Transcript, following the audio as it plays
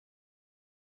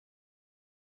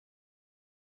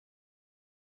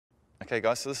Okay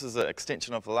guys, so this is an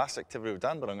extension of the last activity we've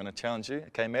done, but I'm going to challenge you.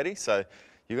 Okay, Maddie, so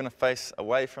you're going to face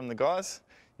away from the guys.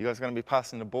 You guys are going to be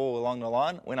passing the ball along the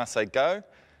line. When I say go,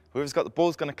 whoever's got the ball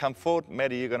is going to come forward.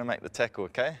 Maddie, you're going to make the tackle,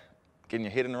 okay? Getting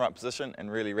your head in the right position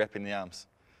and really wrapping the arms.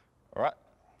 All right?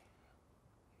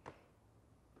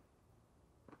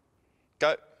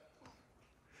 Go.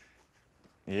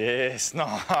 Yes,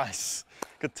 nice.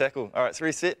 Good tackle. All right, it's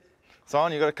reset.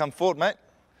 Simon, you've got to come forward, mate.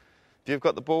 If you've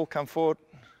got the ball, come forward.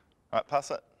 All right,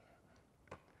 pass it.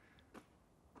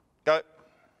 Go.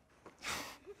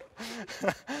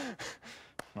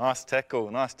 Nice tackle,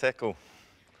 nice tackle.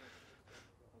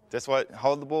 Just wait,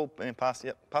 hold the ball and pass,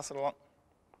 yep, pass it along.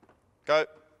 Go.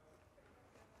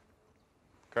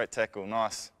 Great tackle,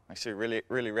 nice. Make sure you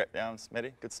really wrap the arms,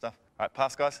 Maddie, good stuff. All right,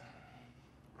 pass, guys.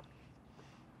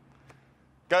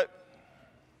 Go.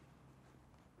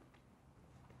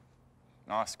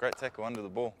 Nice, great tackle under the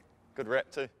ball. Good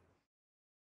wrap too.